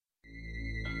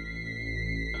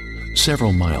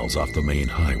Several miles off the main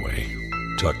highway,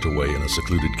 tucked away in a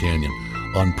secluded canyon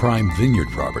on prime vineyard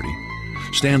property,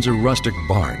 stands a rustic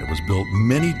barn that was built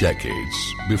many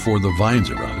decades before the vines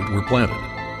around it were planted.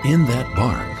 In that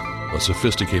barn, a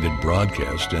sophisticated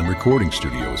broadcast and recording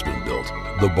studio has been built.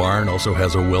 The barn also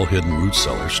has a well-hidden root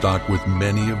cellar stocked with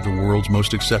many of the world's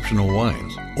most exceptional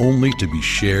wines, only to be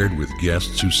shared with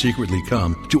guests who secretly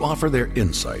come to offer their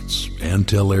insights and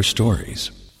tell their stories.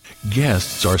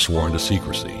 Guests are sworn to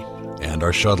secrecy and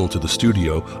are shuttled to the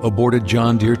studio aboard a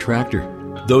John Deere tractor.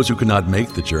 Those who cannot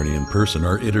make the journey in person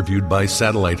are interviewed by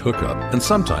satellite hookup, and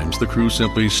sometimes the crew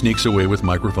simply sneaks away with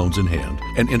microphones in hand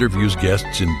and interviews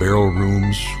guests in barrel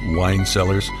rooms, wine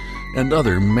cellars, and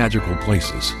other magical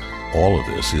places. All of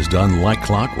this is done like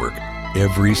clockwork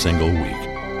every single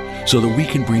week, so that we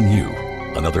can bring you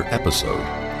another episode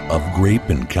of Grape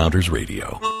Encounters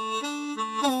Radio.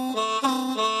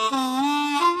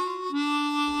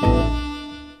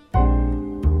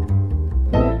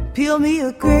 Peel me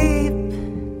a grape,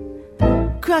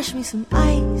 crush me some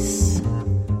ice,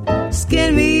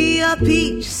 skin me a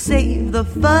peach, save the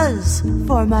fuzz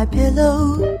for my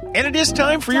pillow. And it is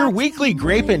time for your weekly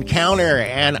Grape Encounter,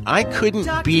 and I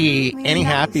couldn't be any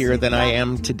happier than I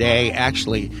am today,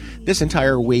 actually, this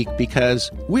entire week, because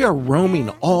we are roaming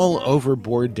all over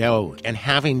Bordeaux and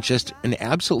having just an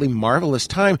absolutely marvelous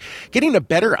time, getting a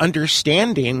better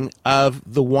understanding of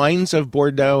the wines of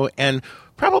Bordeaux and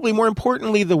probably more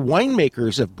importantly, the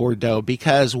winemakers of Bordeaux,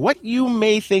 because what you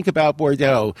may think about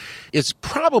Bordeaux is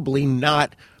probably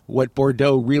not what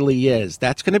Bordeaux really is.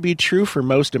 That's going to be true for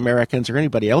most Americans or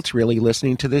anybody else really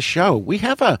listening to this show. We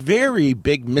have a very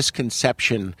big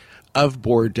misconception of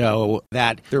Bordeaux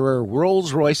that there are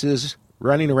Rolls Royces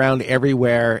running around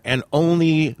everywhere and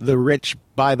only the rich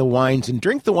buy the wines and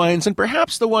drink the wines, and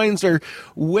perhaps the wines are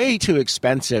way too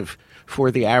expensive for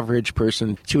the average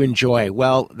person to enjoy.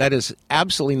 Well, that is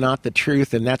absolutely not the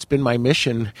truth, and that's been my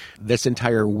mission this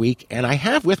entire week. And I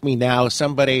have with me now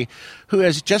somebody who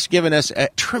has just given us a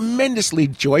tremendously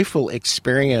joyful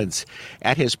experience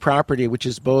at his property, which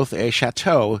is both a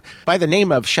chateau by the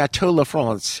name of Chateau La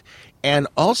France, and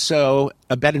also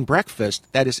a bed and breakfast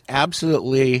that is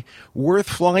absolutely worth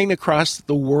flying across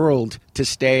the world to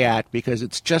stay at because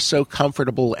it's just so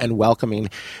comfortable and welcoming.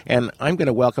 And I'm going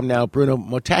to welcome now Bruno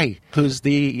Motet, who's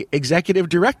the executive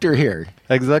director here.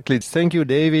 Exactly. Thank you,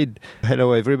 David.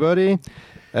 Hello, everybody.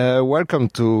 Welcome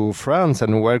to France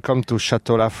and welcome to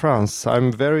Chateau La France.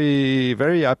 I'm very,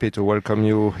 very happy to welcome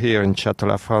you here in Chateau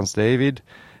La France, David.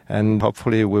 And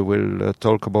hopefully we will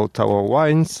talk about our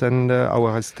wines and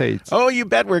our estates. Oh, you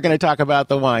bet we're going to talk about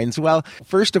the wines. Well,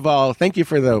 first of all, thank you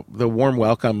for the warm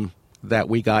welcome that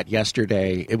we got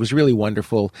yesterday. It was really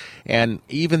wonderful. And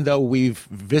even though we've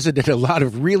visited a lot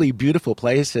of really beautiful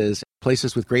places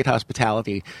with great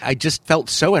hospitality, I just felt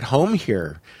so at home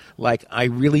here. Like I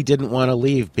really didn't want to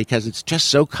leave because it's just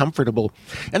so comfortable.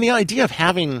 And the idea of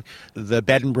having the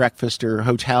bed and breakfast or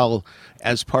hotel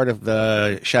as part of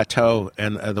the chateau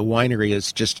and the winery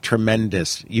is just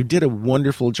tremendous. You did a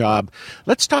wonderful job.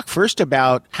 Let's talk first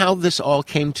about how this all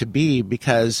came to be,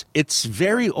 because it's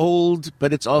very old,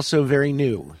 but it's also very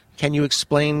new. Can you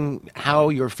explain how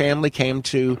your family came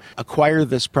to acquire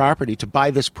this property, to buy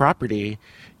this property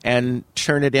and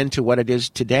turn it into what it is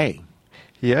today?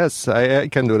 Yes, I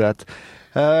can do that.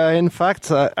 In fact,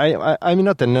 I'm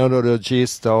not an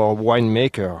enologist or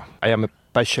winemaker. I am a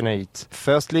passionate.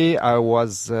 Firstly, I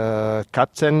was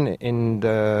captain in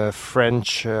the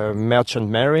French merchant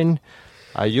marine.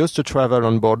 I used to travel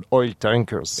on board oil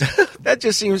tankers. That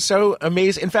just seems so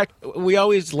amazing. In fact, we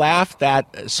always laugh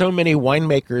that so many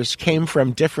winemakers came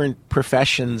from different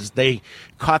professions. They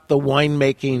caught the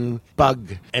winemaking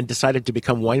bug and decided to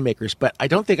become winemakers. But I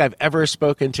don't think I've ever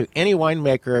spoken to any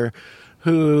winemaker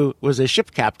who was a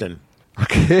ship captain.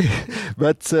 Okay,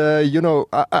 but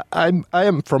I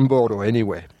am from Bordeaux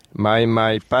anyway.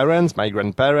 My parents, my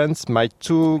grandparents, my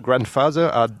two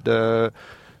grandfathers had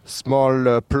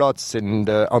small plots in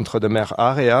the Entre-deux-Mers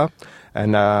area,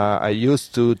 and I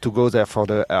used to go there for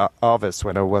the harvest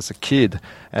when I was a kid.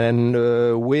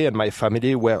 And we and my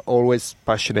family were always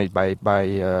passionate by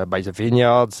the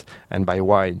vineyards and by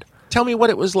wine. Tell me what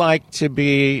it was like to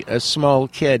be a small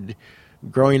kid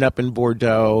growing up in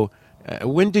Bordeaux.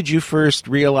 When did you first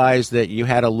realize that you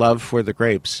had a love for the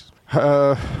grapes?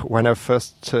 When I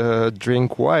first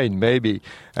drink wine, maybe.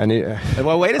 And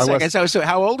well, wait a second. So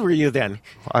how old were you then?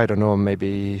 I don't know,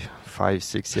 maybe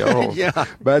 5-6 years old. Yeah.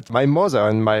 But my mother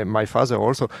and my father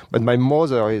also. But my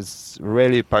mother is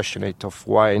really passionate of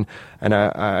wine. And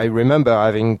I remember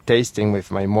having tasting with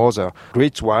my mother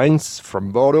great wines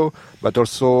from Bordeaux, but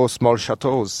also small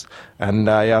chateaus. And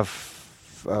I have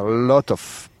a lot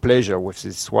of pleasure with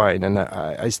this wine, and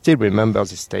I still remember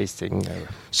this tasting.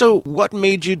 So what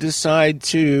made you decide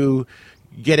to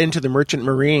get into the merchant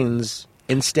marines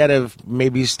instead of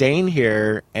maybe staying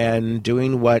here and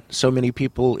doing what so many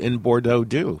people in Bordeaux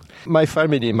do? My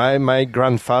family, my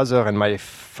grandfather and my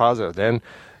father, then,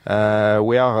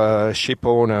 we are a ship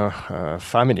owner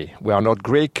family. We are not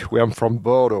Greek. We are from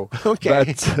Bordeaux.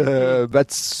 Okay.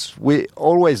 But we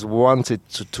always wanted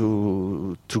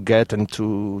to get and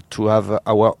to have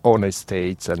our own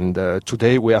estates. And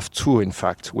today we have two, in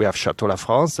fact. We have Chateau La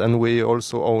France, and we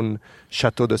also own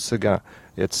Chateau de Seguin.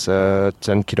 It's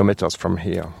 10 kilometers from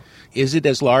here. Is it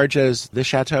as large as the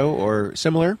Chateau or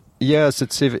similar? Yes,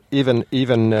 it's even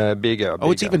bigger.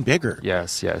 Oh, it's even bigger.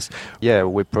 Yes. Yeah,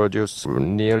 we produce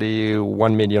nearly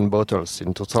 1 million bottles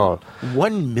in total.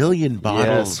 1 million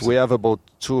bottles? Yes, we have about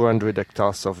 200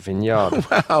 hectares of vineyard.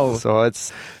 Wow. So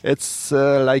it's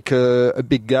like a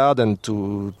big garden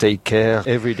to take care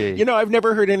every day. You know, I've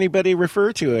never heard anybody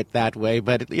refer to it that way,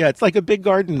 but yeah, it's like a big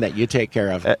garden that you take care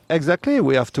of. Exactly.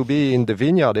 We have to be in the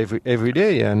vineyard every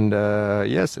day, and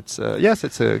yes, it's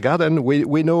a garden.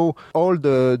 We know all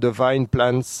the vine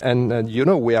plants, and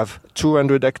we have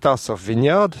 200 hectares of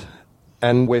vineyard,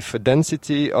 and with a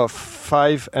density of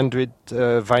 500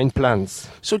 vine plants.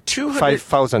 So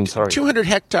 5,000, sorry. 200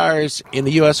 hectares. In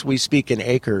the U.S., we speak in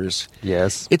acres.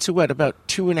 Yes. It's about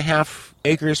 2.5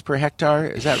 acres per hectare?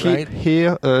 Is that right?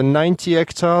 Here, 90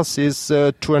 hectares is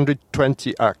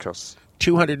 220 acres.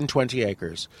 220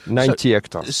 acres. 90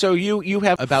 hectares. So you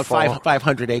have about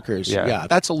 500 acres. Yeah,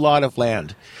 that's a lot of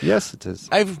land. Yes, it is.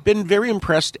 I've been very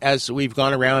impressed as we've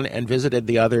gone around and visited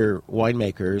the other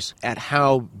winemakers at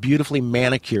how beautifully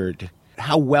manicured,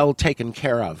 how well taken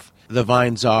care of the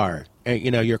vines are.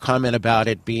 Your comment about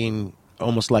it being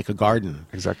almost like a garden.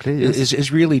 Exactly. Yes.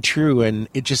 is really true. And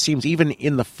it just seems even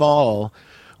in the fall,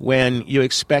 when you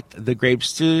expect the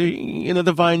grapes to,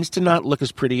 the vines to not look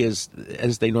as pretty as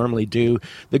they normally do.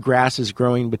 The grass is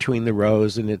growing between the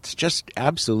rows, and it's just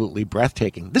absolutely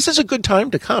breathtaking. This is a good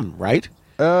time to come, right?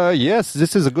 Yes,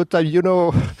 this is a good time.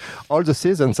 All the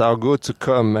seasons are good to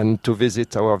come and to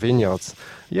visit our vineyards.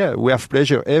 Yeah, we have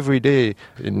pleasure every day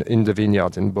in the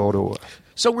vineyards in Bordeaux.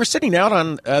 So we're sitting out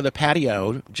on the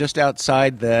patio just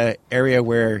outside the area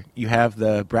where you have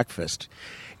the breakfast.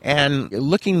 And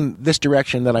looking this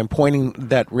direction that I'm pointing,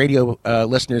 that radio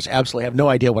listeners absolutely have no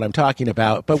idea what I'm talking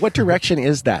about. But what direction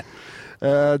is that?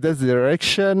 This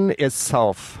direction is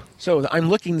south. So I'm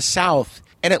looking south,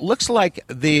 and it looks like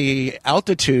the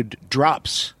altitude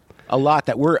drops a lot,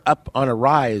 that we're up on a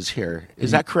rise here.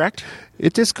 Is that correct?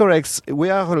 It is correct. We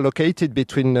are located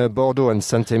between Bordeaux and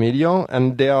Saint-Emilion,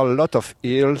 and there are a lot of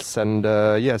hills, and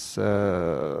yes,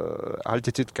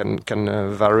 altitude can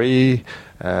vary.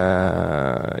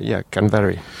 Can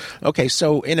vary. Okay,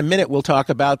 so in a minute we'll talk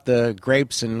about the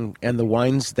grapes and the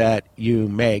wines that you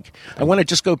make. I want to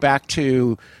just go back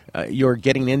to your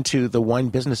getting into the wine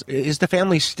business. Is the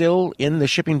family still in the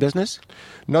shipping business?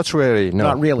 Not really, no.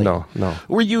 Not really? No.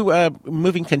 Were you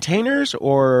moving containers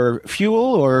or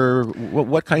fuel, or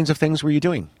what kinds of things were you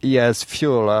doing? Yes,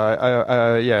 fuel.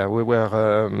 We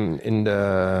were in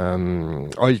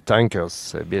the oil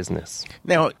tankers business.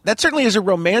 Now, that certainly is a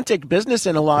romantic business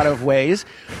in a lot of ways,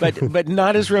 but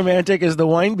not as romantic as the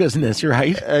wine business,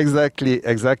 right?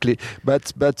 Exactly.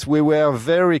 But we were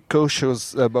very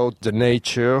cautious about the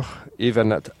nature,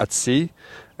 even at sea.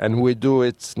 And we do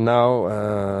it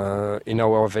now in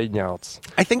our vineyards.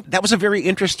 I think that was a very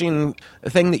interesting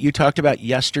thing that you talked about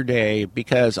yesterday,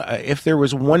 because if there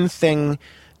was one thing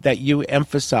that you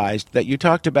emphasized, that you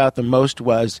talked about the most,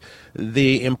 was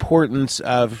the importance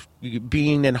of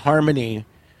being in harmony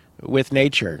with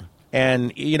nature.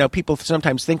 And, people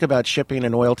sometimes think about shipping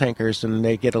in oil tankers and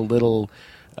they get a little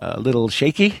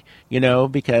shaky,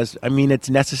 because, it's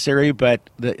necessary, but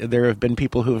there have been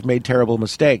people who have made terrible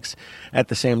mistakes at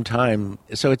the same time.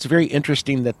 So it's very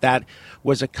interesting that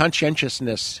was a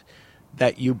conscientiousness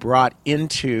that you brought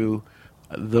into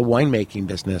the winemaking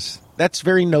business. That's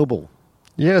very noble.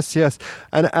 Yes.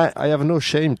 And I have no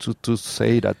shame to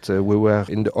say that we were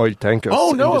in the oil tankers.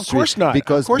 Oh, no, industry, of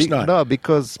course not. No,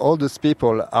 because all these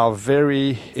people are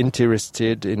very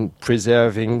interested in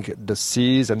preserving the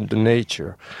seas and the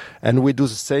nature. And we do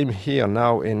the same here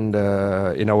now in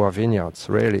our vineyards,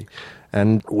 really.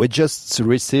 And we just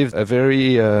received a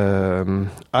very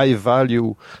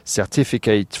high-value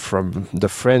certificate from the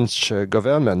French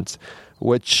government,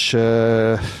 which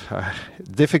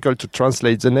difficult to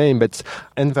translate the name, but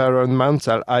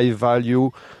environmental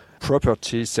high-value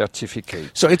property certificate.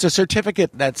 So it's a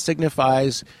certificate that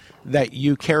signifies that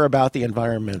you care about the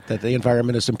environment, that the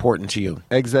environment is important to you.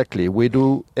 Exactly. We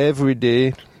do every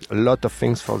day a lot of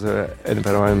things for the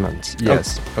environment.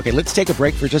 Yes. Okay, let's take a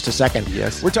break for just a second.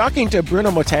 Yes. We're talking to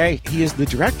Bruno Motet. He is the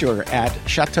director at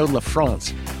Chateau La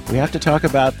France. We have to talk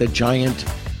about the giant,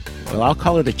 well, I'll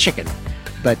call it a chicken,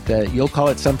 but you'll call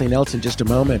it something else in just a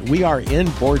moment. We are in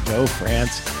Bordeaux,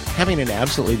 France, having an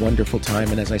absolutely wonderful time.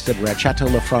 And as I said, we're at Chateau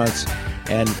La France,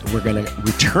 and we're going to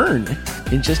return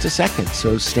in just a second.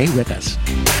 So stay with us.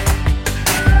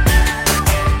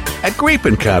 At Grape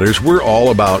Encounters, we're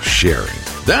all about sharing.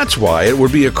 That's why it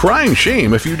would be a crying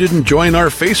shame if you didn't join our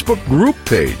Facebook group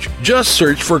page. Just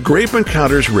search for Grape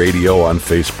Encounters Radio on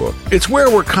Facebook. It's where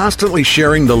we're constantly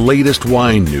sharing the latest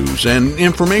wine news and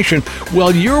information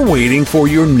while you're waiting for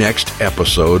your next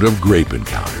episode of Grape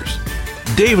Encounters.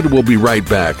 David will be right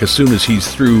back as soon as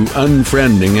he's through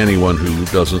unfriending anyone who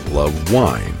doesn't love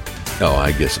wine. Oh,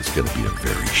 I guess it's going to be a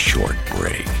very short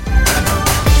break.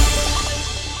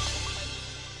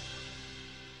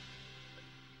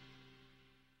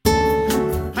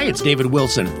 Hi, it's David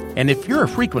Wilson, and if you're a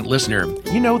frequent listener,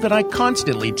 you know that I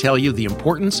constantly tell you the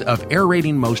importance of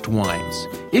aerating most wines.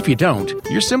 If you don't,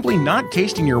 you're simply not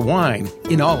tasting your wine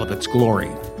in all of its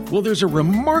glory. Well, there's a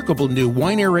remarkable new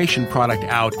wine aeration product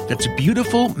out that's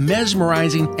beautiful,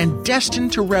 mesmerizing, and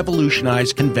destined to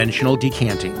revolutionize conventional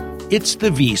decanting. It's the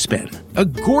V-Spin, a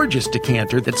gorgeous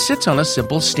decanter that sits on a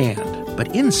simple stand.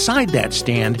 But inside that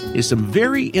stand is some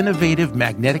very innovative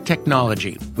magnetic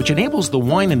technology, which enables the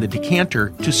wine in the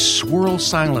decanter to swirl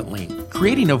silently,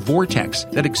 creating a vortex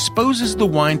that exposes the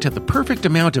wine to the perfect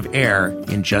amount of air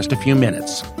in just a few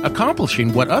minutes,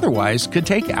 accomplishing what otherwise could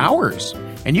take hours.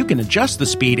 And you can adjust the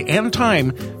speed and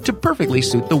time to perfectly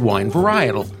suit the wine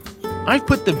varietal. I've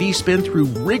put the V-Spin through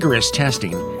rigorous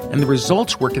testing, and the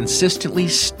results were consistently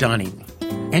stunning.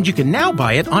 And you can now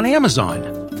buy it on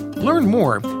Amazon. Learn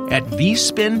more at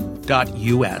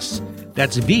vspin.us.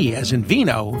 That's V as in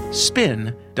Vino,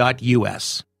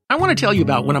 spin.us. I want to tell you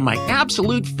about one of my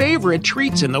absolute favorite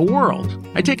treats in the world.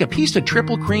 I take a piece of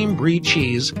triple cream brie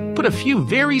cheese, put a few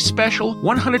very special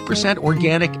 100%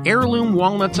 organic heirloom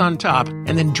walnuts on top,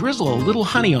 and then drizzle a little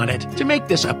honey on it to make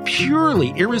this a purely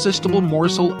irresistible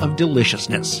morsel of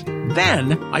deliciousness.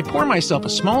 Then, I pour myself a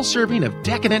small serving of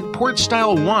decadent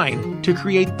port-style wine to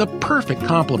create the perfect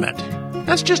complement.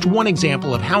 That's just one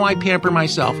example of how I pamper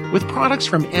myself with products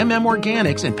from MM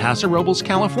Organics in Paso Robles,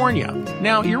 California.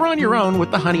 Now, you're on your own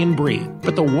with the honey and brie,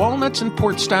 but the walnuts and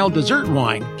port-style dessert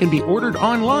wine can be ordered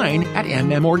online at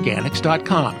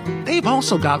mmorganics.com. They've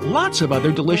also got lots of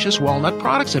other delicious walnut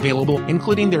products available,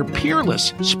 including their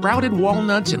peerless sprouted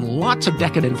walnuts in lots of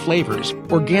decadent flavors,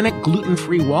 organic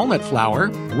gluten-free walnut flour,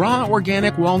 raw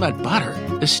organic walnut butter,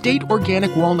 estate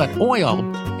organic walnut oil,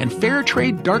 and fair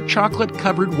trade dark chocolate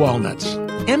covered walnuts.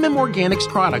 MM Organics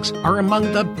products are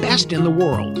among the best in the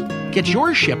world. Get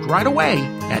yours shipped right away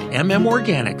at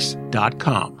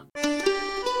mmorganics.com.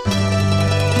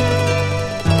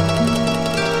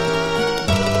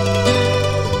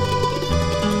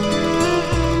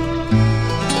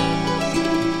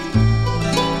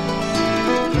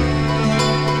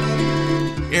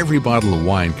 Every bottle of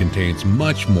wine contains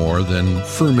much more than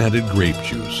fermented grape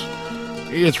juice.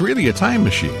 It's really a time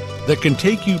machine that can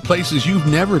take you places you've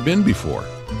never been before.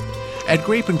 At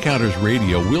Grape Encounters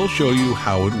Radio, we'll show you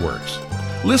how it works.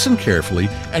 Listen carefully,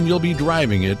 and you'll be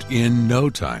driving it in no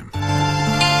time.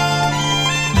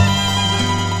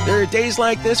 There are days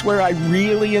like this where I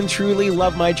really and truly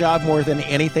love my job more than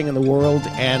anything in the world,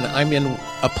 and I'm in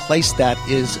a place that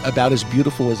is about as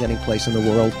beautiful as any place in the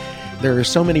world. There are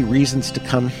so many reasons to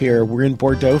come here. We're in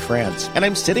Bordeaux, France, and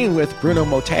I'm sitting with Bruno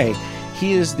Motet.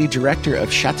 He is the director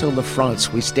of Chateau La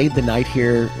France. We stayed the night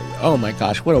here. Oh my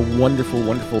gosh, what a wonderful,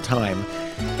 wonderful time.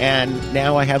 And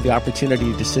now I have the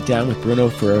opportunity to sit down with Bruno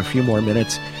for a few more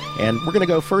minutes. And we're going to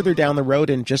go further down the road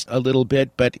in just a little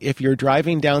bit. But if you're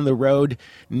driving down the road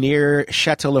near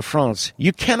Chateau La France,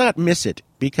 you cannot miss it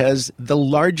because the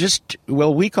largest,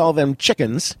 well, we call them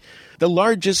chickens. The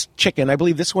largest chicken, I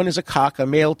believe this one is a cock, a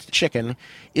male chicken,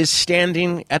 is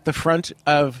standing at the front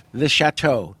of the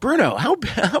chateau. Bruno, how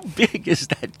big is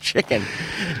that chicken?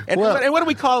 And, and what do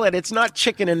we call it? It's not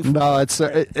chicken and... No, it's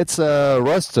a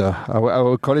rooster. I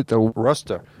will call it a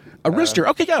rooster. A rooster.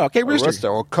 Okay, yeah, okay, rooster. A rooster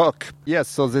or cock. Yes,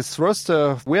 so this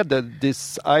rooster, we had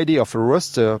this idea of a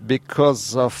rooster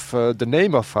because of the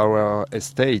name of our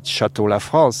estate, Chateau La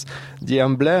France. The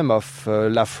emblem of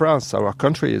La France, our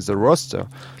country, is a rooster.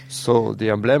 So the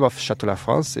emblem of Chateau La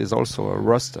France is also a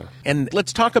rooster. And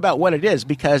let's talk about what it is,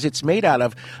 because it's made out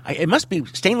of, it must be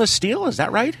stainless steel, is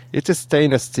that right? It is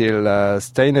stainless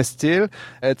steel.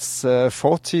 It's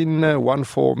 14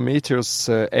 meters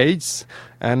age,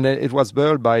 and it was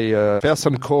built by a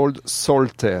person called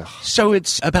Salter. So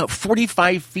it's about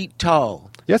 45 feet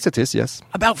tall. Yes, it is, yes.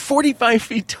 About 45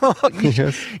 feet tall.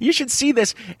 Yes. You should see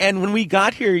this. And when we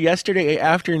got here yesterday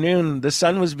afternoon, the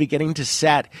sun was beginning to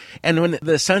set. And when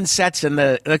the sun sets and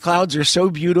the clouds are so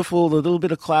beautiful, the little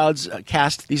bit of clouds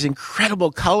cast these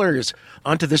incredible colors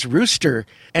onto this rooster.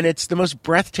 And it's the most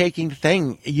breathtaking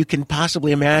thing you can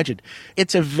possibly imagine.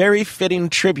 It's a very fitting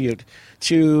tribute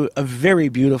to a very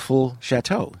beautiful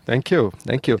chateau. Thank you.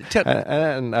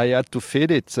 And I had to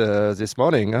feed it this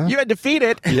morning. Huh? You had to feed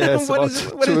it? Yes,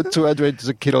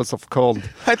 200 kilos of corn.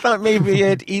 I thought maybe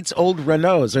it eats old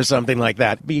Renaults or something like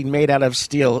that, being made out of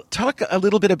steel. Talk a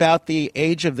little bit about the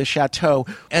age of the chateau.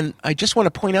 And I just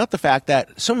want to point out the fact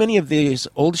that so many of these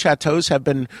old chateaus have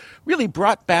been really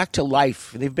brought back to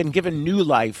life. They've been given new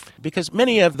life because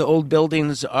many of the old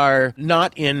buildings are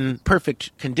not in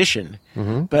perfect condition.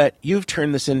 Mm-hmm. But you've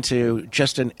turned this into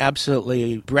just an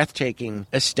absolutely breathtaking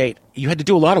estate. You had to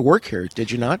do a lot of work here,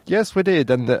 did you not? Yes, we did.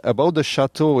 And about the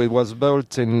chateau, it was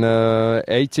built in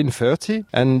 1830,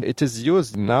 and it is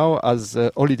used now as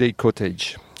a holiday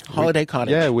cottage. Holiday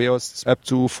cottage? Yeah, we host up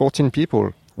to 14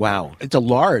 people. Wow. It's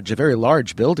a very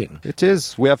large building. It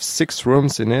is. We have 6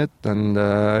 rooms in it, and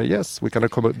yes, we can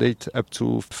accommodate up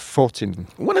to 14.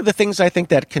 One of the things I think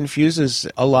that confuses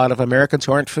a lot of Americans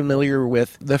who aren't familiar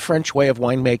with the French way of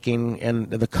winemaking and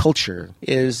the culture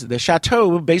is the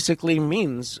chateau basically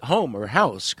means home or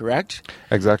house, correct?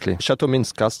 Exactly. Chateau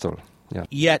means castle. Yeah.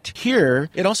 Yet here,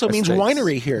 it also means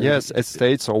winery here. Yes,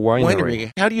 estates or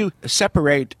winery. How do you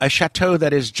separate a chateau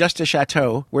that is just a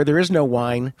chateau, where there is no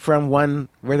wine, from one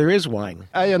where there is wine?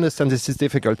 I understand this is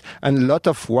difficult. And a lot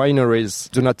of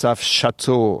wineries do not have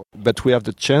chateau, but we have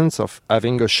the chance of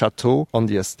having a chateau on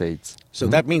the estate. So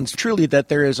that means truly that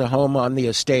there is a home on the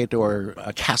estate or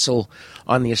a castle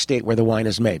on the estate where the wine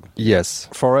is made. Yes.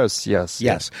 For us, yes.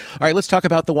 Yes. All right, let's talk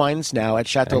about the wines now at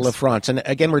Chateau La France. And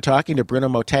again, we're talking to Bruno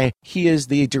Motet. He is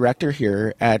the director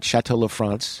here at Chateau La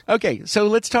France. Okay, so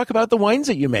let's talk about the wines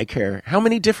that you make here. How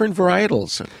many different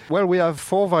varietals? Well, we have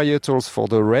 4 varietals for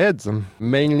the reds,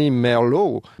 mainly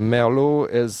Merlot.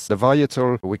 Merlot is the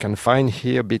varietal we can find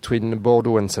here between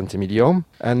Bordeaux and Saint-Emilion.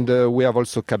 And we have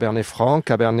also Cabernet Franc,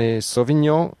 Cabernet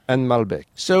Sauvignon, and Malbec.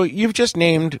 So you've just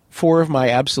named 4 of my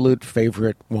absolute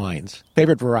favorite wines,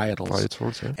 favorite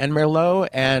varietals. Yeah. And Merlot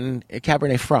and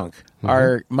Cabernet Franc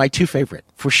are my 2 favorite,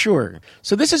 for sure.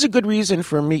 So this is a good reason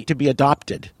for me to be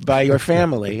adopted by your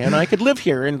family, and I could live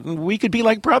here, and we could be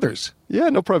like brothers. Yeah,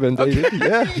 no problem, David.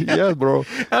 Okay. Yeah, bro.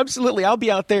 Absolutely. I'll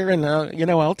be out there and,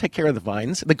 I'll take care of the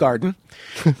vines, the garden.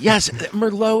 Yes,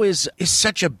 Merlot is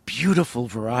such a beautiful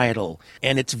varietal,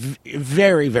 and it's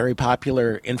very, very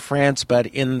popular in France, but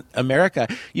in America.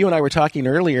 You and I were talking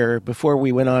earlier before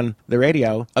we went on the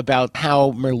radio about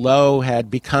how Merlot had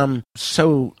become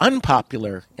so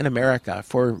unpopular in America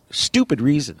for stupid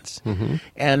reasons. Mm-hmm.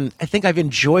 And I think I've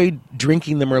enjoyed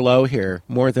drinking the Merlot here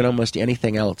more than almost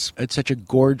anything else. It's such a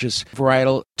gorgeous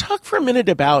varietal. Talk for a minute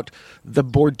about the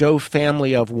Bordeaux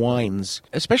family of wines,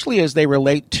 especially as they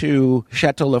relate to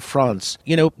Chateau La France.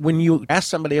 When you ask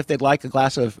somebody if they'd like a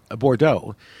glass of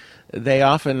Bordeaux, they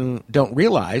often don't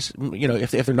realize,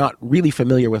 if they're not really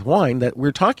familiar with wine, that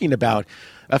we're talking about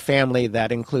a family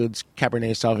that includes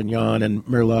Cabernet Sauvignon and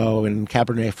Merlot and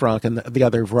Cabernet Franc and the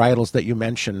other varietals that you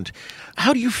mentioned.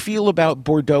 How do you feel about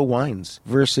Bordeaux wines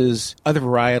versus other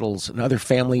varietals and other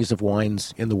families of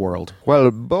wines in the world?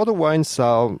 Well, Bordeaux wines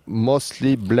are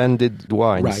mostly blended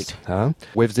wines. Right.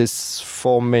 With these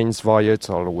 4 main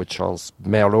varietals, which are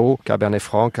Merlot, Cabernet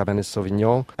Franc, Cabernet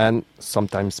Sauvignon, and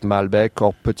sometimes Malbec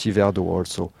or Petit Verdot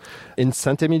also. In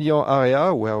Saint-Emilion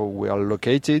area, where we are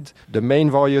located, the main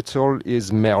varietal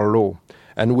is Merlot.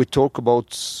 And we talk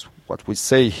about what we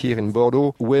say here in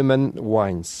Bordeaux, women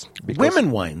wines.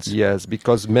 Women wines? Yes,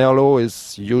 because Merlot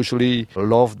is usually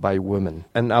loved by women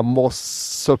and are more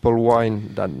supple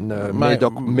wine than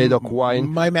Médoc wine.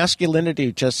 My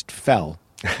masculinity just fell.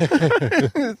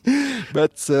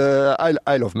 But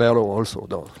I love Merlot also,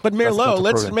 though. But Merlot,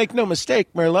 let's make no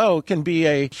mistake, Merlot can be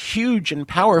a huge and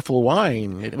powerful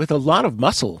wine with a lot of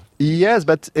muscle. Yes,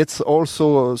 but it's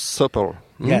also supple.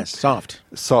 Yes, soft.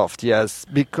 Soft, yes,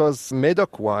 because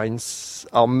Médoc wines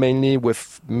are mainly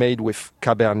made with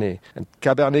Cabernet. And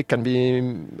Cabernet can be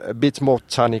a bit more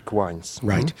tannic wines.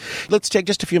 Right. Let's take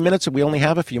just a few minutes. We only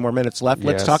have a few more minutes left.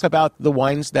 Let's talk about the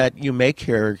wines that you make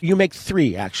here. You make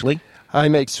 3, actually. I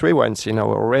make 3 wines in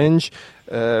our range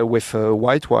with a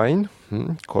white wine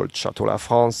called Chateau La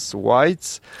France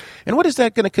White. And what is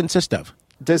that going to consist of?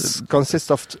 This consists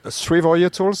of 3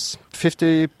 varietals.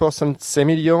 50%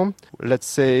 Semillon, let's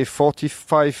say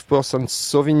 45%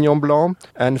 Sauvignon Blanc,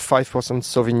 and 5%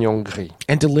 Sauvignon Gris.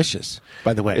 And delicious,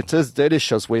 by the way. It is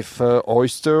delicious with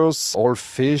oysters, all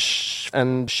fish,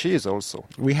 and cheese also.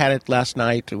 We had it last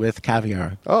night with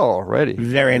caviar. Oh, already.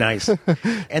 Very nice.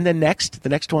 And the next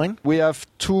wine? We have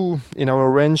two in our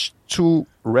range, two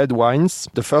red wines.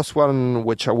 The first one,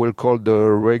 which I will call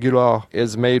the regular,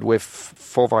 is made with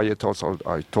 4 varietals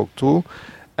I talked to.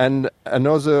 And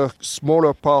another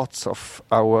smaller part of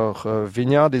our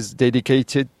vineyard is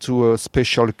dedicated to a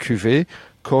special cuvée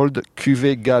called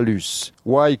Cuvée Gallus.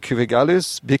 Why Cuvée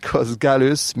Gallus? Because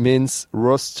Gallus means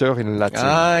roaster in Latin.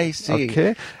 I see.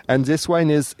 Okay. And this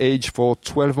wine is aged for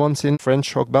 12 months in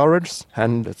French oak barrels.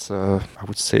 And it's, I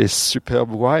would say, superb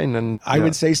wine. And I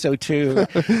would say so, too.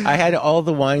 I had all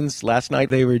the wines last night.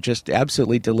 They were just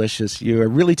absolutely delicious. You are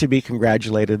really to be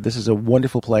congratulated. This is a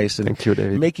wonderful place. And thank you,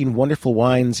 David. Making wonderful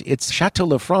wines. It's Chateau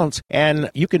La France. And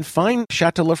you can find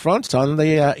Chateau La France on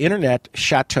the internet,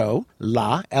 Chateau,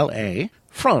 L-A,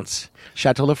 France,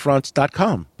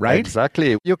 chateaulafrance.com, right?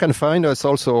 Exactly. You can find us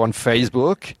also on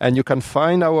Facebook, and you can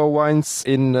find our wines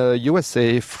in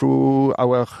USA through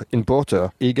our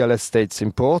importer, Eagle Estates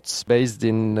Imports, based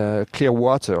in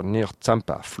Clearwater near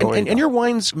Tampa, Florida. And your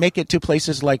wines make it to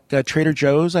places like Trader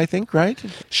Joe's, I think, right?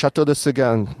 Chateau de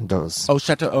Seguin does. Oh,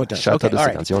 Chateau does. Chateau okay, de all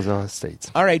Seguin, right. the other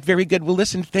estates. All right, very good. Well,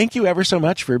 listen, thank you ever so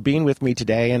much for being with me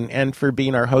today and for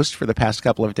being our host for the past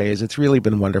couple of days. It's really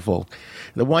been wonderful.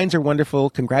 The wines are wonderful.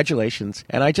 Congratulations.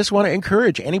 And I just want to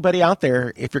encourage anybody out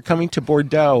there, if you're coming to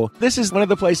Bordeaux, this is one of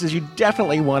the places you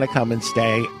definitely want to come and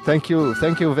stay. Thank you.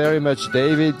 Thank you very much,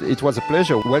 David. It was a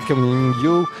pleasure welcoming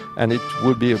you, and it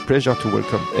will be a pleasure to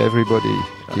welcome everybody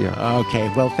here. Okay,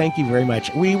 well, thank you very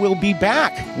much. We will be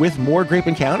back with more Grape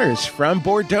Encounters from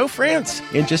Bordeaux, France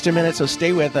in just a minute, so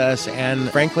stay with us. And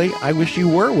frankly, I wish you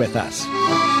were with us.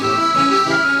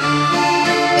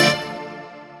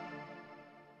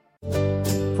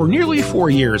 For nearly 4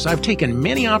 years, I've taken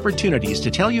many opportunities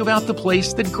to tell you about the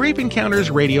place that Grape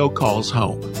Encounters Radio calls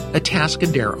home,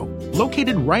 Atascadero,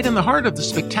 located right in the heart of the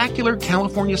spectacular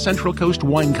California Central Coast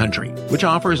wine country, which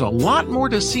offers a lot more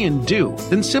to see and do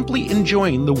than simply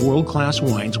enjoying the world-class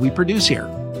wines we produce here.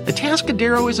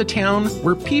 Atascadero is a town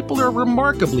where people are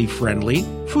remarkably friendly,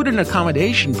 food and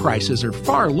accommodation prices are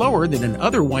far lower than in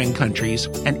other wine countries,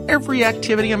 and every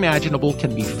activity imaginable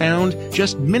can be found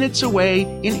just minutes away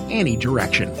in any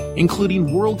direction,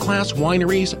 including world-class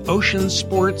wineries, ocean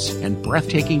sports, and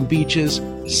breathtaking beaches,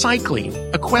 cycling,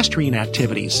 equestrian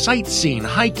activities, sightseeing,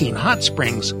 hiking, hot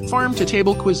springs,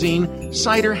 farm-to-table cuisine,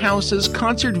 cider houses,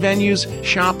 concert venues,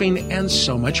 shopping, and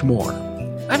so much more.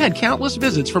 I've had countless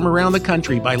visits from around the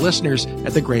country by listeners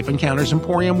at the Grape Encounters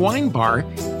Emporium Wine Bar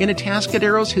in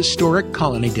Atascadero's historic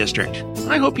Colony District.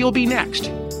 I hope you'll be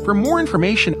next. For more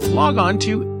information, log on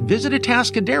to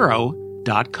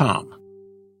visitatascadero.com.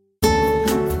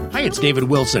 Hi, it's David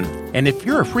Wilson, and if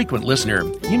you're a frequent listener,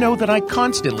 you know that I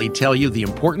constantly tell you the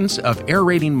importance of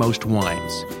aerating most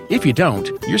wines. If you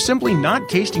don't, you're simply not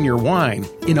tasting your wine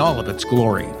in all of its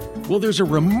glory. Well, there's a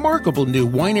remarkable new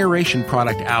wine aeration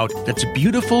product out that's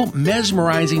beautiful,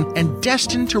 mesmerizing, and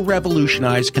destined to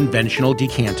revolutionize conventional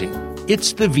decanting.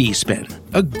 It's the V-Spin,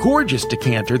 a gorgeous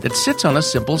decanter that sits on a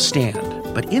simple stand.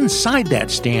 But inside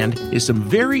that stand is some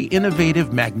very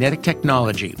innovative magnetic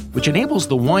technology, which enables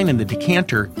the wine in the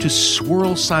decanter to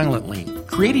swirl silently,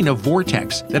 creating a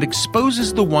vortex that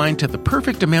exposes the wine to the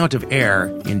perfect amount of air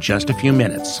in just a few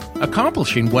minutes,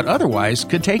 accomplishing what otherwise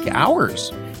could take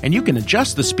hours. And you can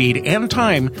adjust the speed and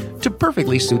time to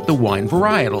perfectly suit the wine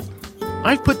varietal.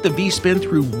 I've put the V-Spin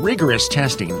through rigorous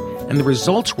testing, and the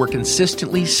results were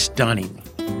consistently stunning.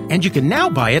 And you can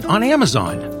now buy it on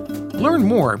Amazon. Learn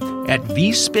more at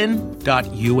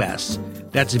vspin.us.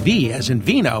 That's V as in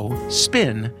vino,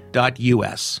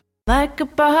 spin.us. Like a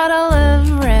bottle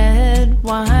of red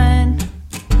wine,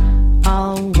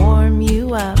 I'll warm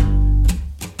you up.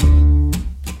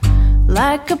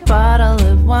 Like a bottle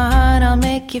of wine, I'll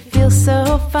make you feel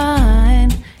so fine.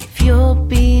 If you'll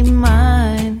be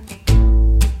mine,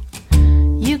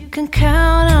 you can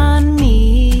count on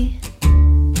me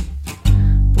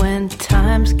when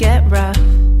times get rough.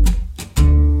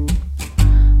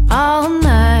 All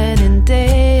night and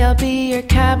day, I'll be your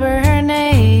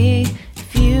Cabernet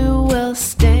if you will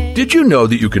stay. Did you know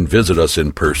that you can visit us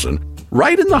in person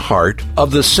right in the heart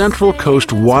of the Central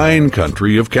Coast wine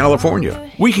country of California?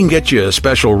 We can get you a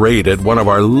special rate at one of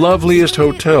our loveliest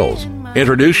hotels,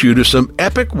 introduce you to some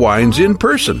epic wines in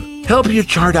person, help you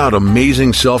chart out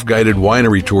amazing self-guided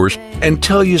winery tours, and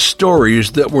tell you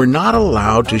stories that we're not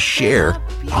allowed to share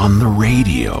on the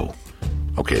radio.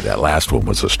 Okay, that last one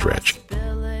was a stretch.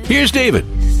 Here's David.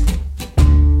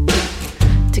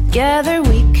 Together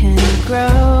we can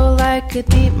grow like a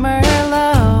deep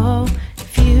Merlot.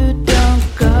 If you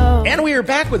don't go. And we are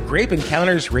back with Grape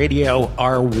Encounters Radio,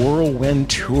 our whirlwind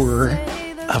tour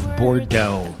of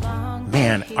Bordeaux.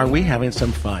 Man, are we having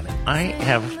some fun. I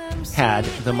have had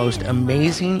the most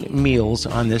amazing meals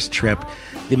on this trip,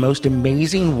 the most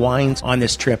amazing wines on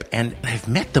this trip, and I've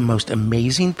met the most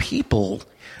amazing people,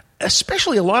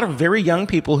 especially a lot of very young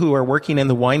people who are working in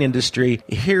the wine industry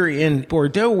here in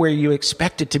Bordeaux, where you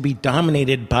expect it to be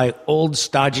dominated by old,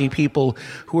 stodgy people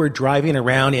who are driving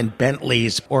around in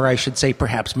Bentleys, or I should say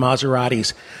perhaps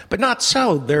Maseratis. But not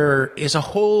so. There is a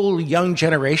whole young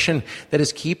generation that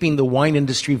is keeping the wine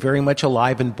industry very much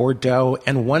alive in Bordeaux,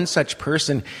 and one such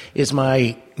person is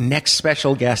my next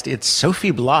special guest. It's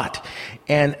Sophie Blot.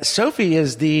 And Sophie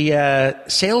is the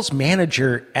sales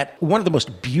manager at one of the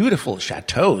most beautiful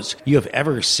chateaus you have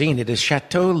ever seen. It is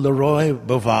Chateau Leroy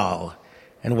Beauval.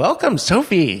 And welcome,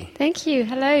 Sophie. Thank you.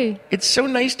 Hello. It's so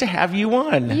nice to have you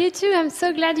on. You too. I'm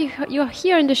so glad you're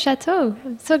here in the chateau.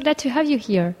 I'm so glad to have you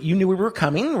here. You knew we were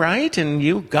coming, right? And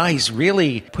you guys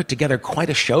really put together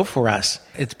quite a show for us.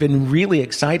 It's been really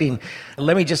exciting.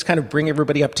 Let me just kind of bring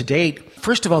everybody up to date.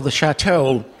 First of all, the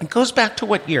chateau, it goes back to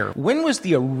what year? When was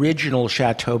the original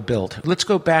chateau built? Let's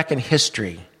go back in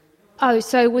history. Oh,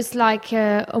 so it was like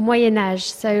a Moyen Âge,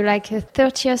 so like a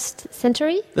 30th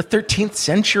century? The 13th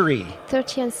century.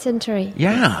 30th century.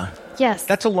 Yeah. Yes.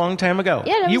 That's a long time ago.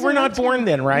 Yeah, you were not born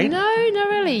then, right? No, not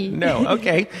really. No,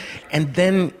 okay. And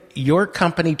then your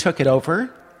company took it over,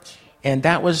 and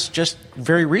that was just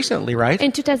very recently, right?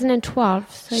 In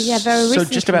 2012. So yeah, very recently.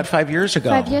 So just about 5 years ago.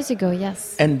 5 years ago,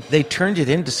 yes. And they turned it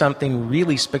into something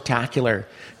really spectacular.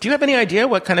 Do you have any idea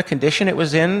what kind of condition it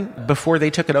was in before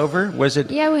they took it over? Was it?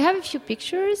 Yeah, we have a few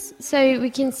pictures, so we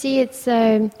can see it's.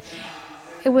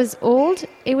 It was old.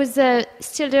 It was there's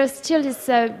still this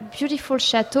beautiful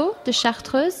chateau, the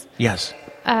Chartreuse. Yes.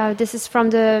 This is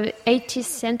from the 18th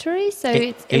century, so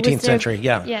it 18th was there, century.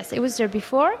 Yeah. Yes, it was there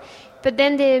before, but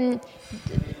then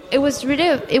it was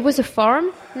a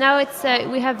farm. Now it's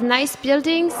we have nice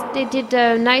buildings. They did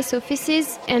nice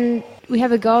offices and. We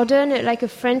have a garden, like a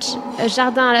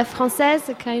jardin à la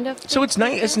française, kind of. So it's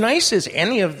nice. As nice as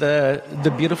any of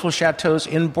the beautiful chateaux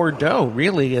in Bordeaux.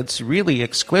 Really, it's really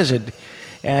exquisite,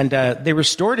 and they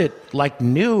restored it like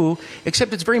new,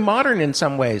 except it's very modern in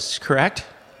some ways. Correct?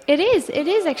 It is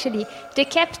actually. They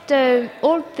kept the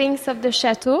old things of the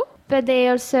chateau, but they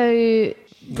also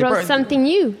brought something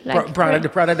new. Like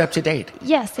brought it up to date.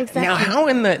 Yes, exactly. Now,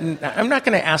 I'm not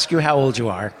going to ask you how old you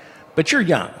are, but you're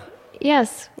young.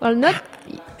 Yes, well, not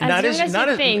as young as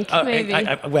you think, maybe.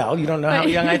 Well, you don't know how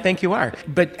young I think you are.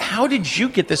 But how did you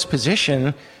get this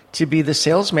position to be the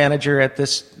sales manager at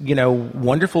this,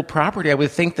 wonderful property? I would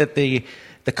think that the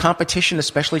competition,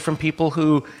 especially from people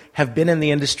who have been in the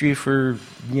industry for,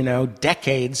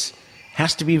 decades,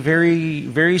 has to be very,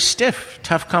 very stiff,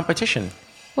 tough competition.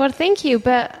 Well, thank you,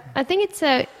 but I think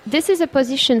this is a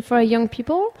position for young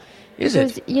people. Is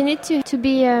it? Because you need to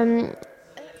be...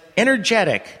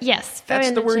 energetic. Yes, very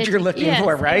energetic. That's the word you're looking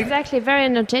for, right? Exactly, very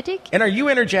energetic. And are you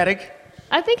energetic?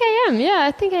 I think I am. Yeah,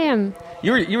 I think I am.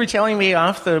 You were telling me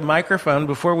off the microphone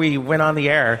before we went on the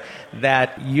air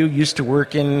that you used to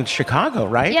work in Chicago,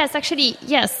 right? Yes, actually,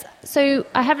 yes. So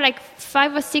I have like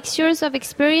 5 or 6 years of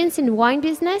experience in wine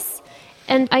business,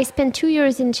 and I spent 2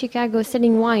 years in Chicago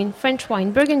selling wine, French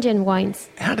wine, Burgundian wines.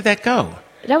 How did that go?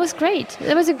 That was great.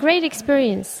 That was a great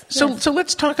experience. So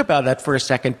let's talk about that for a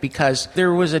second, because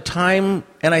there was a time,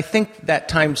 and I think that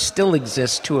time still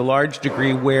exists to a large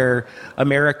degree, where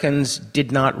Americans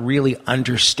did not really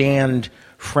understand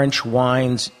French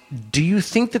wines. Do you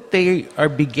think that they are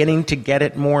beginning to get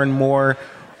it more and more?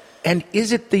 And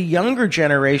is it the younger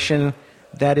generation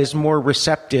that is more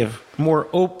receptive, more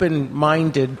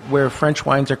open-minded where French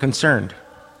wines are concerned?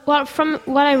 Well, from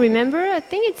what I remember, I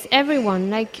think it's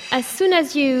everyone. Like, as soon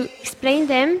as you explain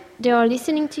them, they are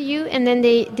listening to you, and then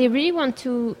they really want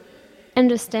to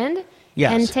understand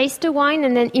and taste the wine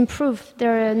and then improve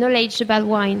their knowledge about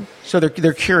wine. So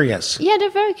they're curious. Yeah,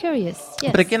 they're very curious.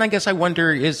 Yes. But again, I guess I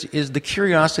wonder, is the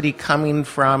curiosity coming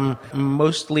from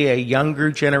mostly a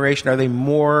younger generation? Are they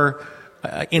more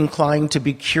inclined to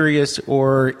be curious,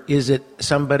 or is it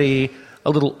somebody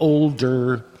a little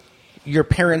older? Your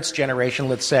parents' generation,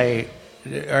 let's say,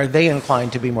 are they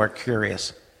inclined to be more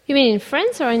curious? You mean in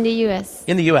France or in the U.S.?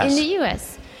 In the U.S. In the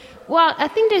U.S. Well, I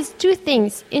think there's two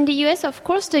things. In the U.S., of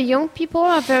course, the young people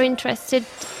are very interested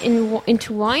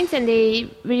into wines, and they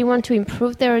really want to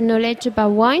improve their knowledge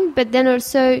about wine. But then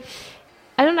also,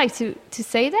 I don't like to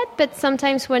say that, but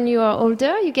sometimes when you are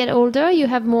older, you get older, you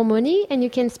have more money, and you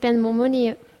can spend more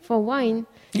money wine.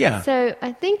 Yeah. So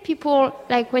I think people,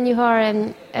 like when you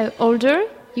are older,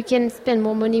 you can spend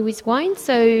more money with wine.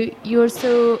 So you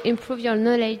also improve your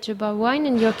knowledge about wine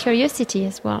and your curiosity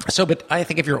as well. So, but I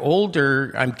think if you're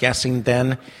older, I'm guessing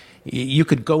then you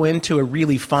could go into a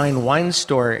really fine wine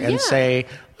store and say,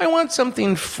 I want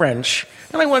something French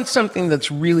and I want something that's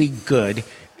really good.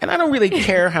 And I don't really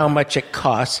care how much it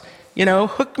costs.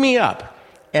 Hook me up.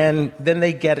 And then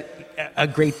they get a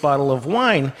great bottle of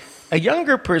wine. A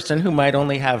younger person who might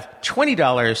only have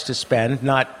 $20 to spend,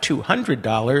 not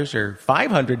 $200 or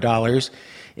 $500,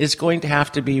 is going to have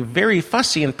to be very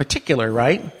fussy in particular,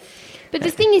 right? But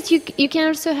the thing is, you can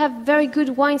also have very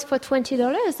good wines for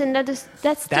 $20, and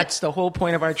that's the whole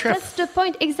point of our trip. That's the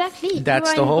point, exactly.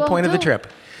 That's the whole point of the trip.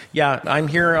 Yeah, I'm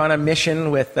here on a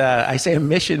mission with, I say a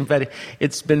mission, but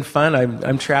it's been fun.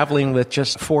 I'm traveling with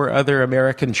just 4 other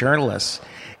American journalists,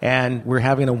 and we're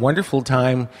having a wonderful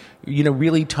time,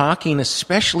 really talking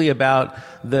especially about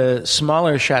the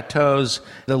smaller chateaus,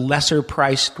 the lesser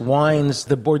priced wines,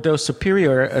 the Bordeaux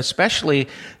Superior especially,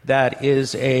 that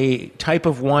is a type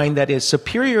of wine that is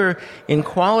superior in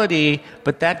quality,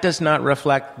 but that does not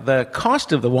reflect the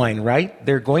cost of the wine, right?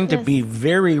 They're going to be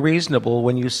very reasonable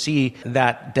when you see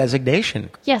that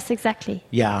designation. Yes, exactly.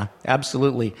 Yeah,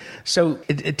 absolutely. So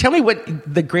tell me what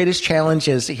the greatest challenge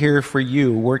is here for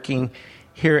you working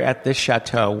here at this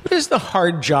chateau. What is the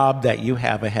hard job that you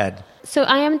have ahead? So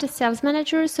I am the sales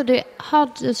manager, so the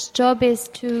hardest job is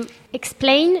to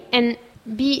explain and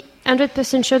be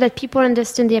 100% sure that people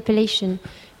understand the appellation.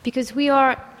 Because we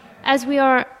are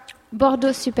Bordeaux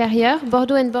Supérieur,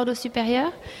 Bordeaux and Bordeaux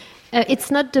Supérieur,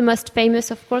 it's not the most famous,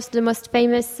 of course, the most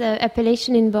famous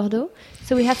appellation in Bordeaux.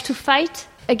 So we have to fight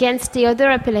against the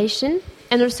other appellation,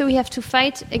 and also we have to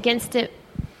fight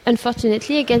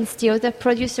unfortunately, against the other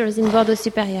producers in Bordeaux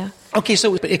Supérieur. Okay,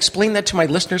 so explain that to my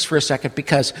listeners for a second,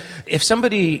 because if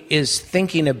somebody is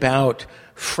thinking about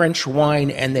French wine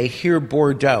and they hear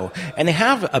Bordeaux, and they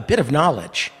have a bit of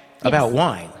knowledge about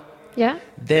wine,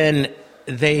 then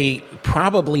they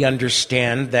probably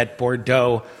understand that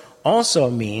Bordeaux also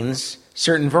means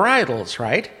certain varietals,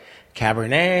 right?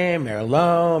 Cabernet,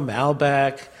 Merlot,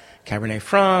 Malbec, Cabernet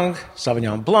Franc,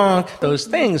 Sauvignon Blanc, those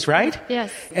things, right?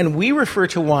 Yes. And we refer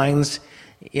to wines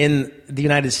in the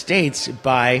United States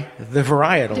by the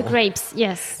varietal. The grapes,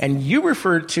 yes. And you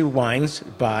refer to wines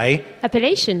by...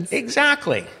 appellations.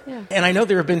 Exactly. Yeah. And I know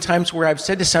there have been times where I've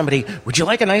said to somebody, would you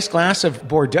like a nice glass of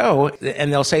Bordeaux?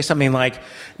 And they'll say something like,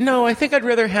 no, I think I'd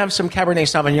rather have some Cabernet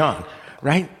Sauvignon,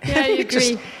 right? Yeah, I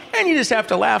agree. And you just have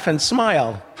to laugh and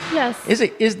smile. Yes.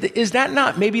 Is that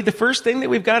not maybe the first thing that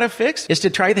we've got to fix? Is to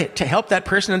try to help that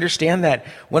person understand that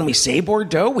when we say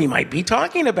Bordeaux, we might be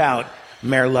talking about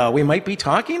Merlot. We might be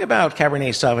talking about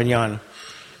Cabernet Sauvignon.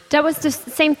 That was the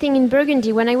same thing in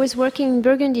Burgundy. When I was working in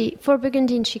Burgundy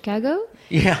in Chicago.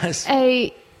 Yes.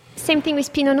 Same thing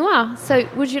with Pinot Noir. So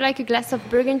would you like a glass of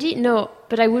Burgundy? No,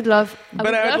 but I would love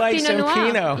I'd like Pinot some Noir.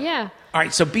 Pinot. Yeah. All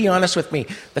right, so be honest with me.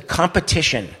 The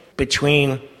competition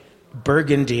between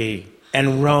Burgundy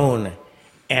and Rhone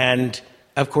and,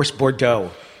 of course,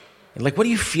 Bordeaux. Like, what do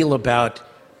you feel about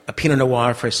a Pinot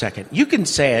Noir for a second? You can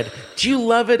say it. Do you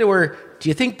love it, or do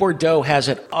you think Bordeaux has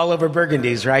it all over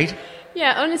Burgundies, right?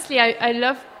 Yeah, honestly, I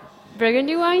love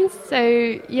Burgundy wines. So,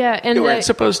 yeah. And you weren't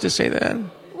supposed to say that.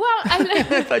 Well,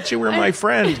 I thought you were my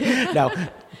friend. No,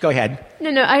 go ahead.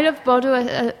 No, I love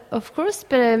Bordeaux, of course,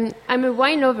 but I'm a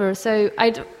wine lover, so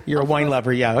You're a wine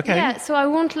lover, yeah, okay. Yeah, so I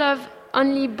won't love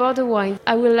only Bordeaux wine.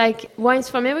 I will like wines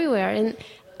from everywhere. And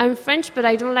I'm French, but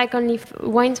I don't like only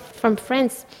wines from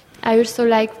France. I also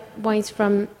like wines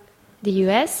from the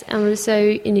US and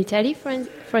also in Italy,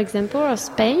 for example, or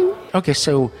Spain. Okay,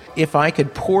 so if I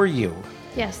could pour you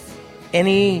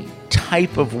any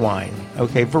type of wine,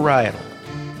 okay, varietal,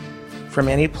 from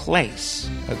any place,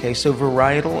 okay, so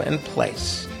varietal and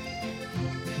place,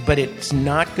 but it's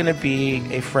not going to be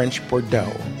a French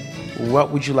Bordeaux,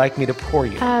 what would you like me to pour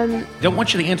you? Don't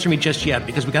want you to answer me just yet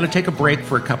because we got to take a break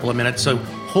for a couple of minutes, so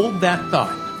hold that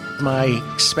thought. My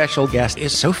special guest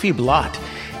is Sophie Blot,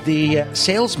 the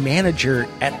sales manager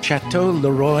at Chateau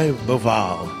Leroy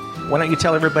Beauval. Why don't you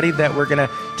tell everybody that we're going to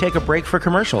take a break for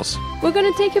commercials? We're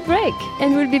going to take a break,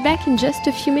 and we'll be back in just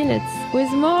a few minutes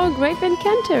with more Grape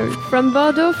Encounter from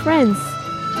Bordeaux, France.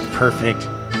 Perfect.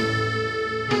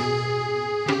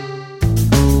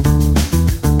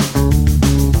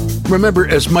 Remember,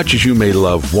 as much as you may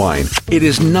love wine, it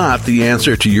is not the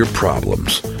answer to your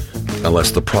problems.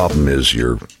 Unless the problem is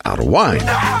you're out of wine.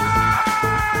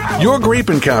 Your Grape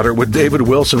Encounter with David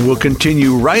Wilson will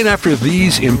continue right after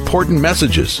these important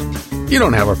messages. You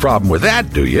don't have a problem with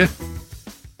that, do you?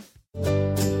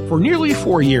 For nearly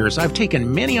 4 years, I've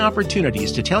taken many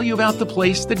opportunities to tell you about the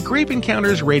place that Grape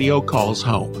Encounters Radio calls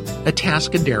home,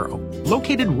 Atascadero,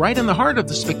 located right in the heart of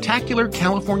the spectacular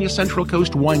California Central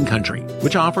Coast wine country,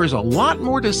 which offers a lot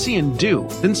more to see and do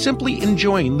than simply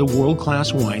enjoying the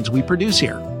world-class wines we produce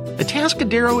here.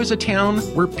 Atascadero is a town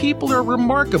where people are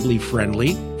remarkably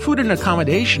friendly, food and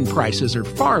accommodation prices are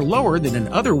far lower than in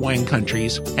other wine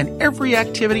countries, and every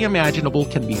activity imaginable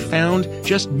can be found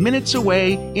just minutes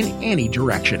away in any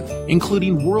direction,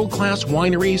 including world-class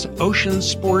wineries, ocean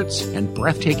sports, and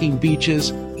breathtaking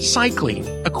beaches, cycling,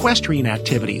 equestrian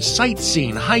activities,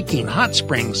 sightseeing, hiking, hot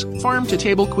springs,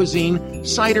 farm-to-table cuisine,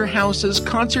 cider houses,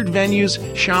 concert venues,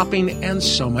 shopping, and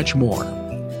so much more.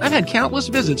 I've had countless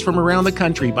visits from around the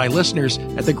country by listeners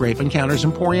at the Grape Encounters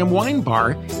Emporium Wine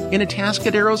Bar in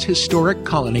Atascadero's historic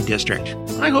Colony District.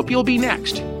 I hope you'll be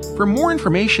next. For more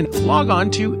information, log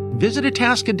on to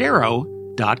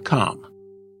visitatascadero.com.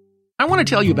 I want to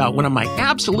tell you about one of my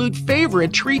absolute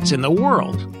favorite treats in the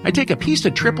world. I take a piece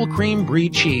of triple cream brie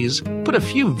cheese, put a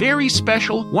few very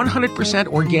special 100%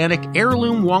 organic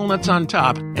heirloom walnuts on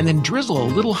top, and then drizzle a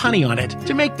little honey on it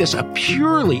to make this a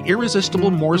purely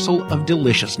irresistible morsel of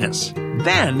deliciousness.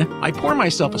 Then, I pour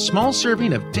myself a small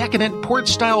serving of decadent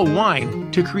port-style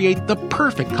wine to create the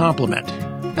perfect complement.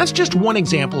 That's just one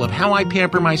example of how I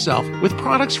pamper myself with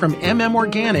products from MM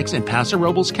Organics in Paso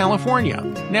Robles, California.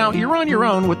 Now, you're on your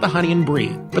own with the honey and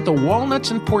brie, but the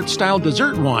walnuts and port-style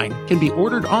dessert wine can be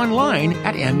ordered online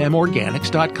at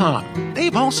mmorganics.com.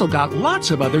 They've also got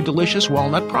lots of other delicious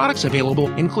walnut products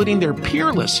available, including their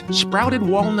peerless sprouted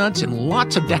walnuts in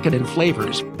lots of decadent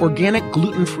flavors, organic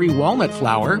gluten-free walnut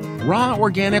flour, raw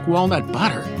organic walnut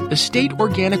butter, estate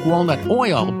organic walnut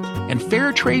oil, and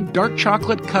fair trade dark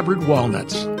chocolate covered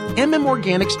walnuts. MM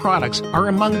Organics products are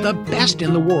among the best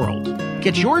in the world.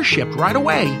 Get yours shipped right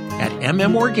away at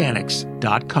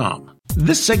mmorganics.com.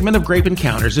 This segment of Grape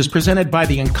Encounters is presented by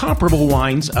the incomparable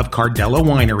wines of Cardella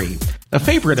Winery, a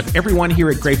favorite of everyone here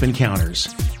at Grape Encounters.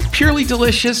 Purely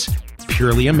delicious,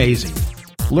 purely amazing.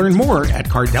 Learn more at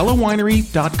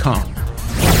cardellawinery.com.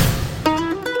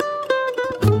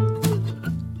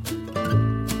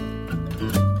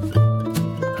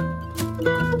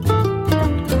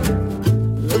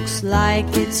 Looks like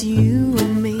it's you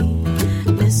and me,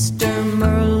 Mr.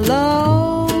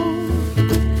 Merlot.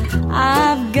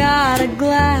 I've got a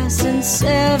glass and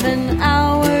 7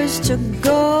 hours to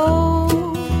go.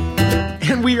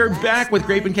 And we are back with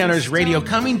Grape Encounters Radio,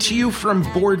 coming to you from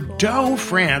Bordeaux,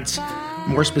 France.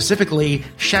 More specifically,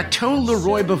 Chateau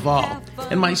Leroy Beauval.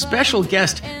 And my special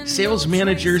guest, sales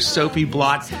manager Sophie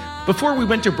Blott. Before we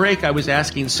went to break, I was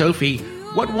asking Sophie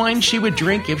what wine she would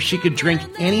drink if she could drink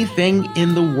anything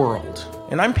in the world.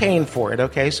 And I'm paying for it,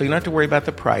 okay? So you don't have to worry about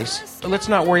the price. Let's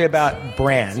not worry about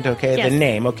brand, okay? Yes. The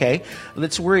name, okay?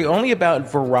 Let's worry only about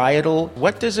varietal.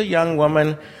 What does a young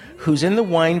woman who's in the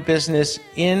wine business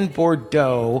in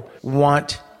Bordeaux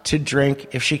want to drink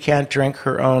if she can't drink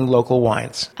her own local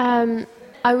wines?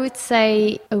 I would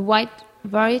say a white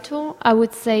varietal. I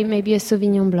would say maybe a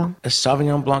Sauvignon Blanc. A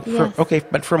Sauvignon Blanc? Yes. Okay,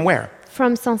 but from where?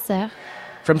 From Sancerre.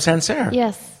 From Sancerre?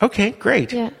 Yes. Okay,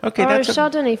 great. Yeah. Okay, or that's a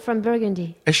Chardonnay from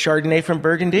Burgundy. A Chardonnay from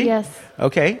Burgundy? Yes.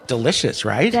 Okay, delicious,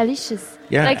 right? Delicious.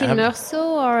 Yeah. Like in Meursault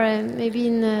or maybe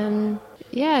in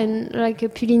like a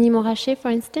Puligny-Montrachet, for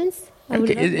instance.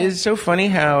 Okay. It's so funny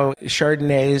how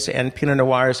Chardonnays and Pinot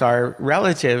Noirs are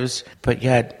relatives, but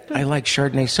yet I like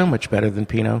Chardonnay so much better than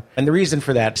Pinot. And the reason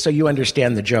for that, so you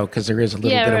understand the joke, because there is a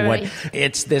little bit of what...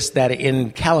 It's this, that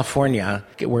in California,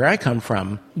 where I come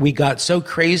from, we got so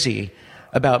crazy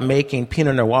about making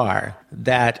Pinot Noir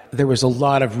that there was a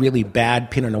lot of really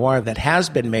bad Pinot Noir that has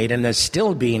been made and is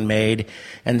still being made,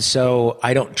 and so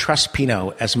I don't trust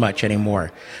Pinot as much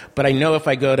anymore. But I know if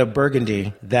I go to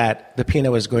Burgundy that the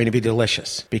Pinot is going to be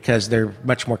delicious because they're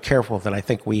much more careful than I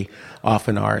think we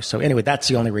often are. So anyway, that's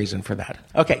the only reason for that.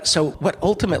 Okay, so what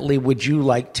ultimately would you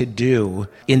like to do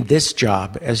in this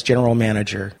job as general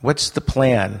manager? What's the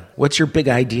plan? What's your big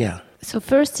idea? So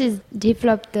first is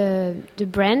develop the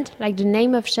brand, like the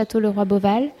name of Chateau Leroy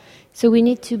Beauval. So we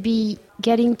need to be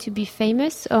getting to be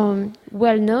famous, well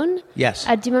known. Yes.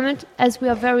 At the moment, as we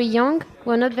are very young,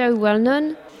 we're not very well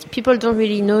known. People don't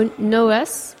really know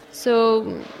us.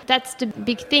 So that's the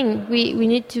big thing. We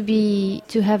need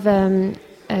to have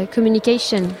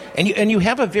communication. And you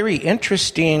have a very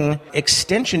interesting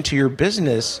extension to your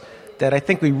business that I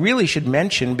think we really should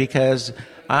mention, because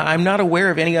I'm not aware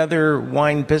of any other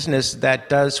wine business that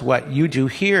does what you do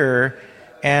here,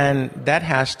 and that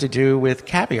has to do with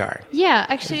caviar. Yeah,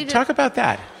 actually... Talk about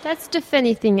that. That's the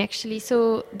funny thing, actually.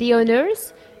 So the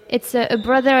owners, it's a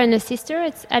brother and a sister.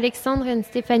 It's Alexandre and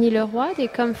Stéphanie Leroy. They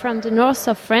come from the north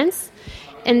of France.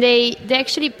 And they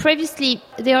actually previously,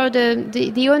 they are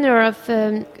the owner of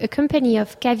a company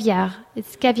of caviar.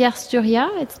 It's Caviar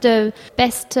Sturia. It's the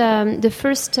best, the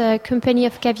first company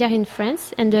of caviar in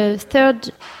France and the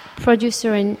third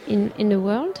producer in the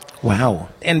world. Wow.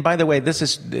 And by the way, this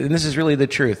is really the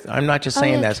truth. I'm not just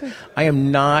saying this. True. I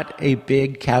am not a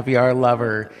big caviar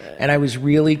lover, and I was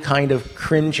really kind of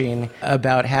cringing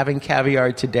about having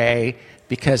caviar today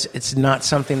because it's not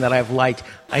something that I've liked.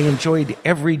 I enjoyed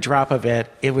every drop of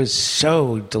it. It was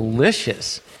so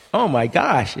delicious. Oh my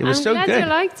gosh, it was so good. I'm glad you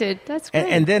liked it. That's great.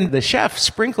 And then the chef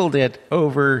sprinkled it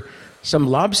over some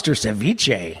lobster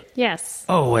ceviche. Yes.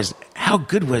 Oh, how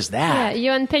good was that?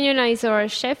 Yeah, Johan Peñola is our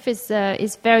chef, is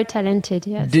very talented,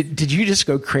 yes. Did you just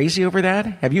go crazy over that?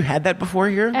 Have you had that before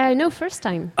here? No, first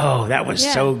time. Oh, that was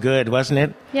so good, wasn't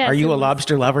it? Yes. Are you a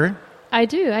lobster lover? I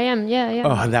do. I am. Yeah.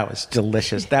 Oh, that was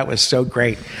delicious. That was so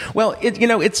great. Well,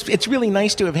 it's really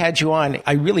nice to have had you on.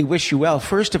 I really wish you well,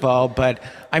 first of all, but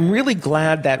I'm really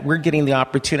glad that we're getting the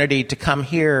opportunity to come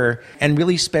here and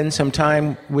really spend some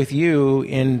time with you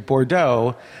in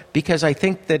Bordeaux, because I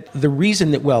think that the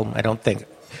reason that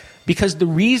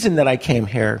I came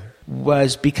here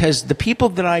was because the people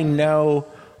that I know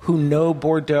who know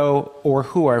Bordeaux or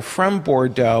who are from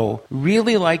Bordeaux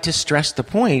really like to stress the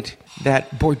point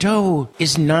that Bordeaux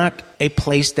is not a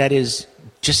place that is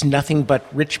just nothing but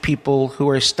rich people who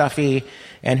are stuffy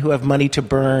and who have money to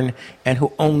burn and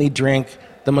who only drink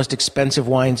the most expensive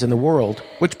wines in the world,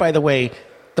 which, by the way,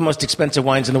 the most expensive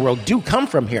wines in the world do come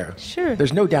from here. Sure.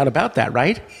 There's no doubt about that,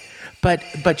 right?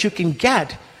 But you can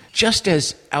get just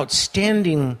as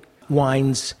outstanding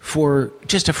wines for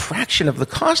just a fraction of the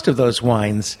cost of those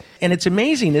wines. And it's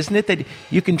amazing, isn't it, that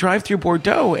you can drive through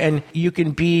Bordeaux and you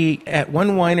can be at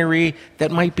one winery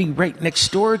that might be right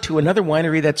next door to another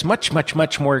winery that's much, much,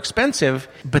 much more expensive,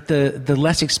 but the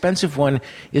less expensive one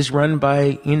is run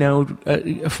by,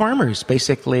 farmers,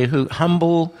 basically, who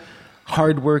humble,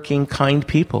 hardworking, kind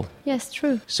people. Yes,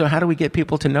 true. So how do we get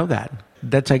people to know that?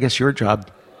 That's, I guess, your job.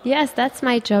 Yes, that's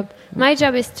my job. My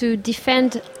job is to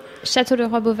defend Chateau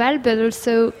Leroy Beauval, but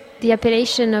also the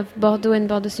appellation of Bordeaux and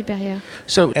Bordeaux Supérieur.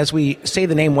 So as we say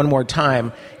the name one more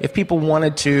time, if people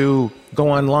wanted to go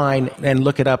online and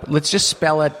look it up, let's just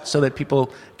spell it so that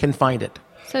people can find it.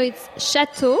 So it's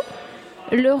Chateau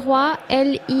Leroy,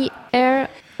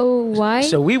 Leroy.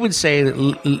 So we would say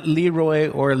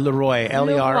Leroy or Leroy,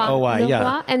 Leroy.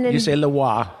 Yeah. And then you say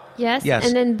Leroy. Yes.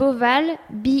 And then Beauval,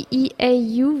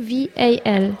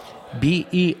 Beauval.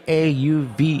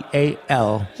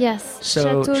 Beauval. Yes.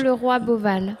 So, Chateau Leroy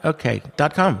Beauval. Okay.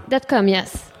 .com. .com,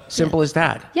 yes. Simple as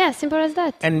that. Yeah, simple as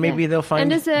that. And maybe they'll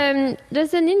find. And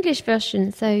there's an English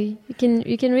version, so you can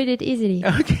read it easily.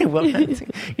 Okay, well,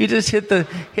 you just hit the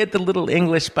little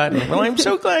English button. Well, I'm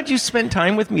so glad you spent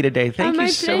time with me today. Thank you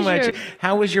so much.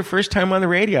 How was your first time on the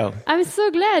radio? I'm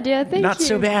so glad. Yeah, thank you. Not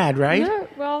so bad, right? No,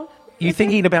 well. You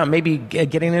thinking about maybe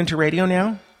getting into radio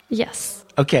now? Yes.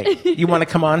 Okay. You want to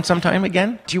come on sometime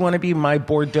again? Do you want to be my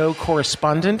Bordeaux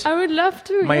correspondent? I would love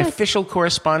to, My official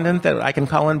correspondent that I can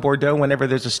call in Bordeaux whenever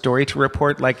there's a story to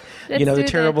report, like, the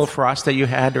terrible frost that you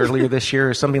had earlier this year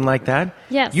or something like that?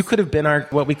 Yes. You could have been our,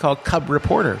 what we call, cub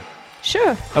reporter.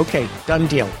 Sure. Okay. Done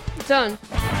deal. Done.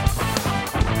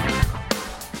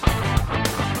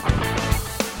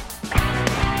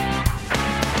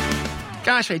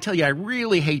 Gosh, I tell you, I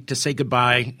really hate to say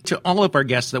goodbye to all of our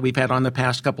guests that we've had on the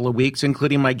past couple of weeks,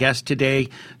 including my guest today,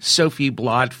 Sophie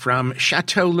Blot from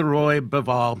Chateau Leroy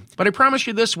Beauval. But I promise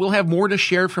you this, we'll have more to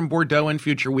share from Bordeaux in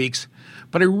future weeks.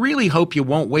 But I really hope you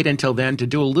won't wait until then to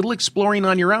do a little exploring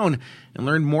on your own and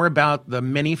learn more about the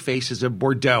many faces of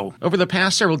Bordeaux. Over the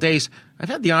past several days, I've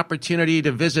had the opportunity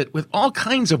to visit with all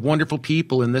kinds of wonderful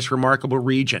people in this remarkable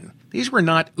region. These were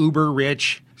not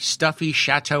uber-rich, stuffy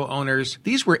chateau owners.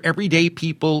 These were everyday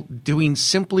people doing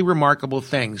simply remarkable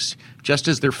things, just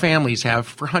as their families have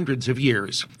for hundreds of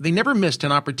years. They never missed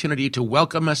an opportunity to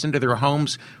welcome us into their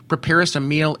homes, prepare us a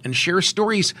meal, and share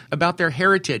stories about their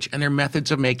heritage and their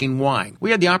methods of making wine.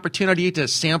 We had the opportunity to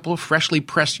sample freshly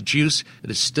pressed juice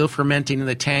that is still fermenting in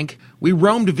the tank. We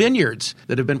roamed vineyards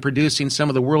that have been producing some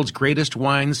of the world's greatest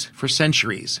wines for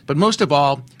centuries. But most of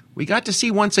all, we got to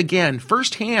see once again,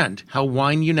 firsthand, how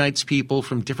wine unites people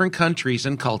from different countries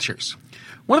and cultures.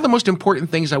 One of the most important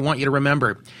things I want you to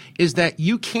remember is that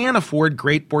you can afford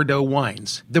great Bordeaux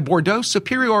wines. The Bordeaux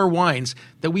Supérieur wines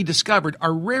that we discovered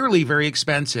are rarely very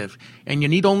expensive, and you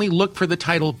need only look for the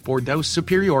title Bordeaux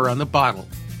Supérieur on the bottle.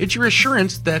 It's your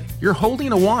assurance that you're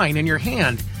holding a wine in your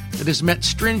hand that has met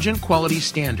stringent quality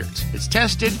standards. It's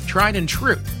tested, tried, and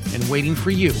true, and waiting for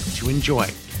you to enjoy.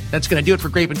 That's going to do it for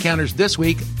Grape Encounters this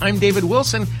week. I'm David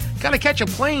Wilson. Got to catch a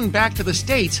plane back to the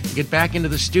States and get back into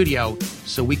the studio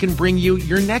so we can bring you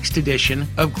your next edition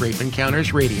of Grape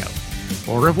Encounters Radio.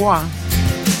 Au revoir.